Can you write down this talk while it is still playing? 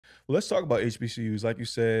Well, let's talk about HBCUs. Like you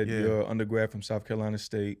said, Yeah. you're undergrad from South Carolina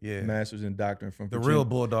State, Yeah. master's in doctorate from The Virginia. real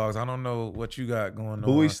Bulldogs. I don't know what you got going on.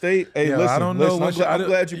 Bowie State. Hey, Yeah, listen, I don't know what I'm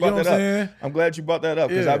glad you brought that up. I'm glad you brought that up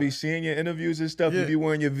because Yeah. I be seeing your interviews and stuff. Yeah. You be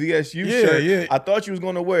wearing your VSU Yeah, shirt. yeah. I thought you was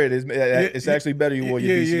going to wear it. It's actually better you wore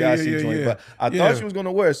your BCIC joint, but I thought you was going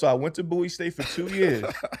to wear it. So I went to Bowie State for 2 years.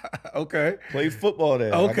 Okay. Played football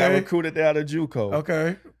there. I got recruited there out of JUCO.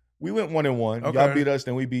 Okay. We went 1-1. Okay. Y'all beat us,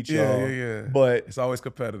 then we beat y'all. Yeah. But it's always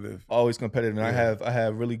competitive. Always competitive. And Yeah. I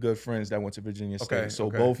have really good friends that went to Virginia State. Okay, So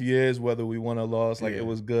okay. both years, whether we won or lost, like it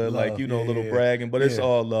was good. Love. Like, you know, a little Yeah. bragging, but it's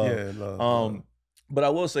all love. Yeah, love. But I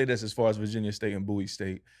will say this as far as Virginia State and Bowie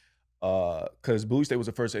State, because Bowie State was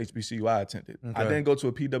the first HBCU I attended. I didn't go to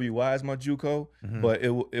a PWI as my JUCO, but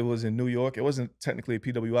it was in New York. It wasn't technically a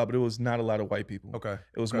PWI, but it was not a lot of white people. Okay.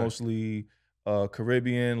 It was mostly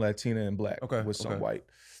Caribbean, Latina, and Black with some white.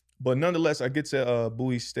 But nonetheless, I get to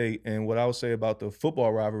Bowie State, and what I would say about the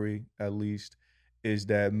football rivalry, at least, is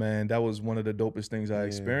that, man, that was one of the dopest things I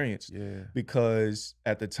experienced. Yeah. Because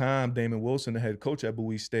at the time, Damon Wilson, the head coach at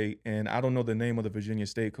Bowie State, and I don't know the name of the Virginia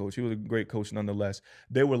State coach. He was a great coach nonetheless.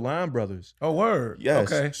 They were line brothers. Oh, word.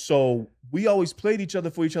 Yes. Okay. So we always played each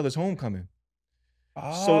other for each other's homecoming.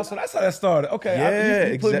 Oh, so that's how that started. Okay.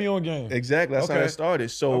 Yeah, you put me on game. Exactly. That's how that started.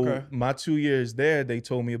 So my 2 years there, they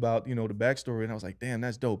told me about, you know, the backstory, and I was like, damn,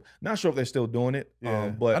 that's dope. Not sure if they're still doing it. Yeah.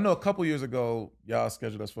 But I know a couple years ago, y'all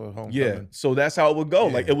scheduled us for homecoming. Yeah. So that's how it would go.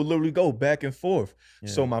 Yeah. Like it would literally go back and forth. Yeah.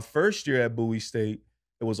 So my first year at Bowie State,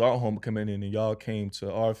 it was our homecoming, and y'all came to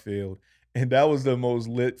our field. And that was the most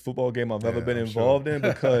lit football game I've ever been involved in,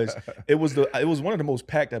 because it was one of the most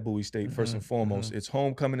packed at Bowie State, first and foremost. It's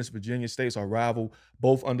homecoming, it's Virginia State, it's our rival,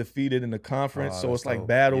 both undefeated in the conference. So it's like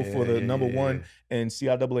battle for the number one in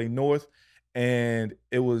CIAA North. And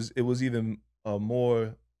it was even a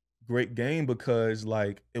more great game because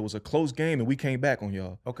like it was a close game and we came back on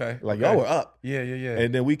y'all. Okay. Like y'all were up. Yeah.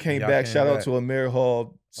 And then we came back. Shout out to Amir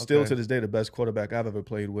Hall. Still Okay. to this day, the best quarterback I've ever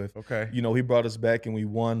played with. Okay. You know, he brought us back and we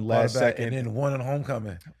won last second. And then won at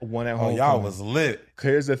homecoming. Won at Oh, homecoming. y'all was lit.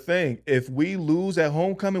 Here's the thing. If we lose at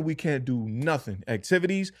homecoming, we can't do nothing.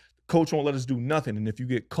 Activities, coach won't let us do nothing. And if you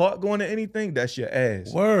get caught going to anything, that's your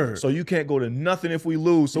ass. Word. So you can't go to nothing if we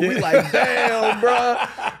lose. So we like, damn, bro.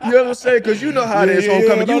 You know what I'm saying? Because you know how it is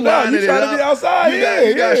homecoming. You lining it trying up. to be outside.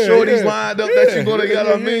 You got shorties lined up that you go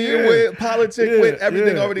together. With politics, with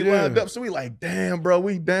everything already lined up. So we like, damn, bro,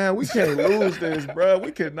 we down. We can't lose this, bro.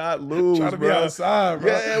 We cannot lose, Trying to be outside,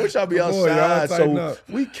 bro. Yeah, we trying to be Come on, outside. y'all So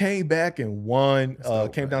we came back and won.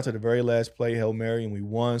 Came down to the very last play, Hail Mary, and we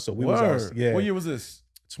won. So we was What year was this?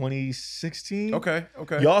 2016. Okay.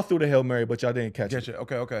 Y'all threw the Hail Mary, but y'all didn't catch it.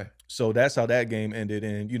 Okay. So that's how that game ended.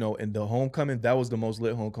 And, you know, in the homecoming, that was the most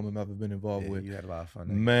lit homecoming I've ever been involved with. You had a lot of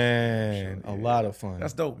fun. Man, a lot of fun.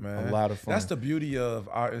 That's dope, man. A lot of fun. That's the beauty of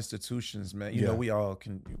our institutions, man. You know,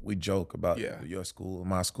 we joke about your school,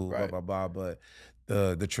 my school, blah, blah, blah. But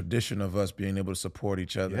the tradition of us being able to support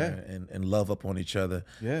each other and love up on each other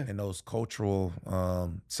and those cultural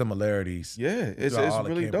similarities. Yeah, it's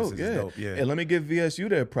really dope. Yeah. And let me give VSU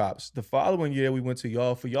their props. The following year, we went to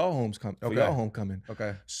y'all for y'all homecoming.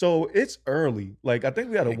 Okay. So it's early. Like, I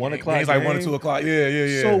think we had a 1 o'clock game. Like 1 or 2 o'clock.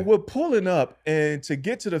 Yeah. So we're pulling up, and to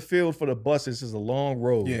get to the field for the buses is a long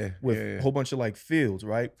road with a whole bunch of like fields,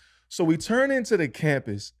 right? So we turn into the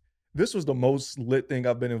campus. This was the most lit thing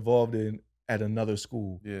I've been involved in at another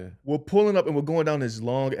school. Yeah. We're pulling up and we're going down this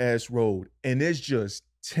long ass road, and it's just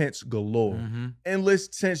tents galore. Endless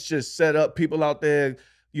tents just set up, people out there,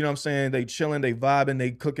 you know what I'm saying? They chilling, they vibing,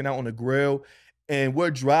 they cooking out on the grill. And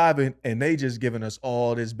we're driving, and they just giving us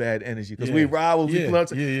all this bad energy because we rivals, we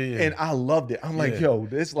play, and I loved it. I'm like, yo,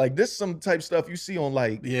 this some type stuff you see on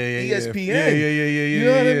like ESPN. You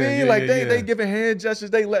know what I mean? Like they giving hand gestures,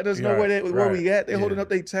 they letting us know where we at. They holding up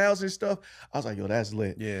their towels and stuff. I was like, yo, that's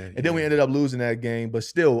lit. And then we ended up losing that game, but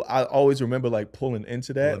still, I always remember like pulling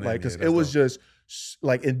into that, like because it was just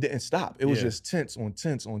like it didn't stop. It was just tents on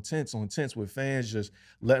tents on tents on tents with fans just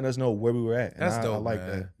letting us know where we were at. That's dope. I like man.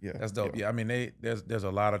 that. Yeah, that's dope. Yeah, I mean, there's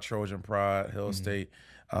a lot of Trojan pride, Hill State,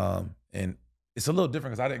 and it's a little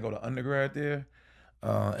different because I didn't go to undergrad there,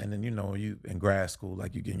 and then you know you in grad school,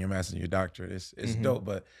 like you getting your master's and your doctorate. It's dope,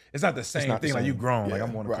 but it's not the same thing. Like you grown, like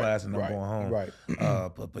I'm going to class and I'm going home. Right.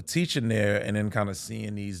 But teaching there and then kind of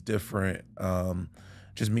seeing these different.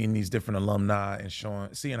 Just meeting these different alumni and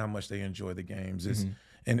seeing how much they enjoy the games is,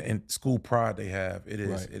 and school pride they have. It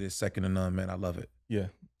is second to none, man. I love it. Yeah.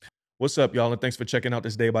 What's up, y'all? And thanks for checking out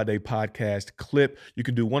this Day by Day podcast clip. You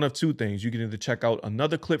can do one of two things. You can either check out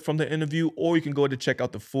another clip from the interview, or you can go to check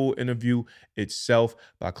out the full interview itself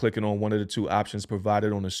by clicking on one of the two options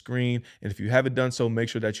provided on the screen. And if you haven't done so, make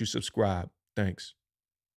sure that you subscribe. Thanks.